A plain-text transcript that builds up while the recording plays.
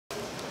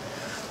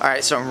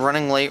Alright, so I'm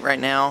running late right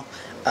now.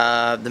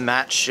 The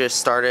match just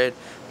started,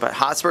 but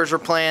Hotspurs are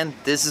playing.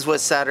 This is what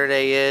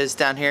Saturday is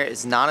down here.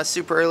 It's not a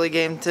super early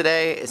game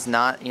today. It's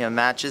not,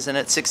 match isn't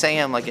at 6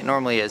 a.m. like it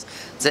normally is.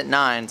 It's at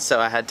 9,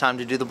 so I had time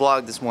to do the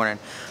blog this morning.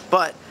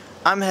 But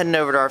I'm heading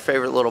over to our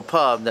favorite little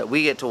pub that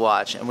we get to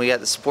watch, and we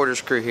got the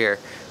supporters crew here,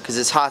 because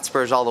it's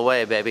Hotspurs all the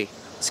way, baby.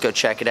 Let's go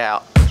check it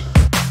out.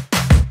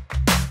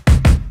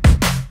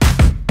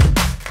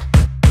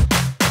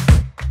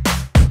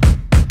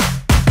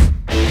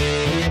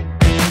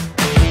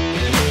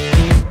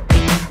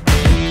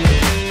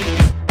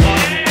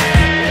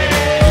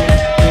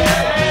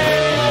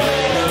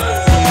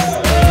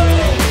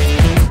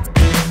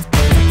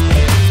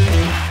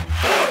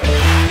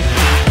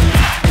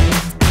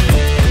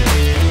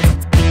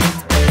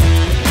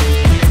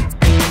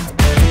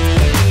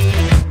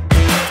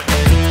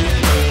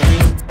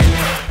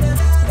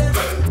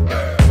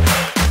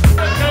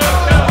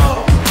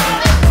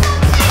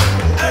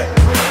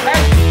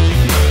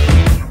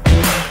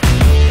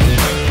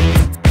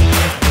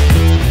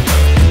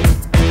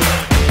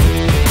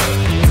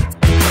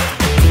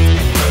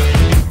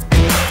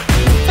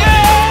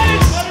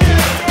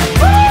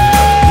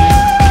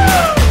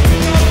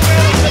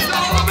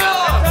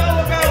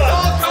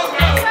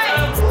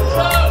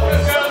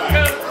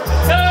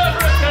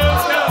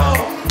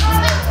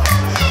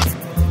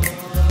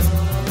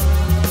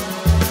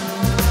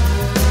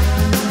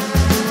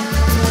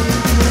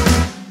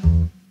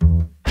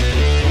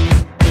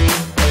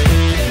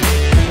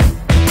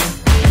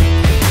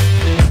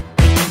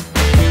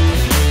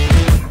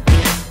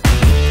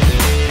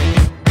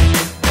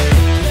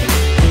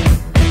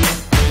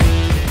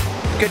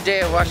 Good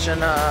day of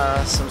watching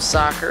some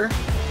soccer,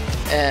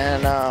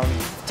 and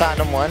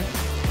Tottenham won,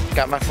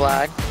 got my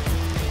flag,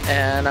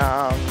 and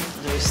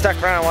we stuck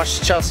around and watched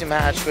the Chelsea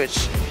match,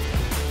 which,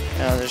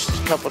 there's a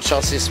couple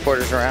Chelsea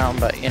supporters around,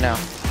 but it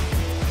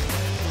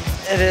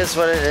is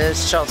what it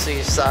is.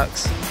 Chelsea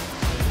sucks,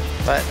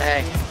 but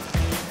hey,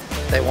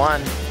 they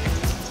won.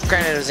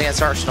 Granted, it was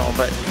against Arsenal,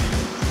 but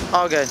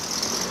all good.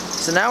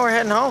 So now we're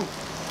heading home.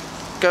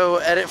 Go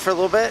edit for a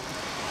little bit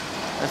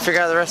and figure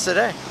out the rest of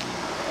the day.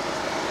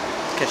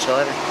 Catch you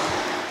later.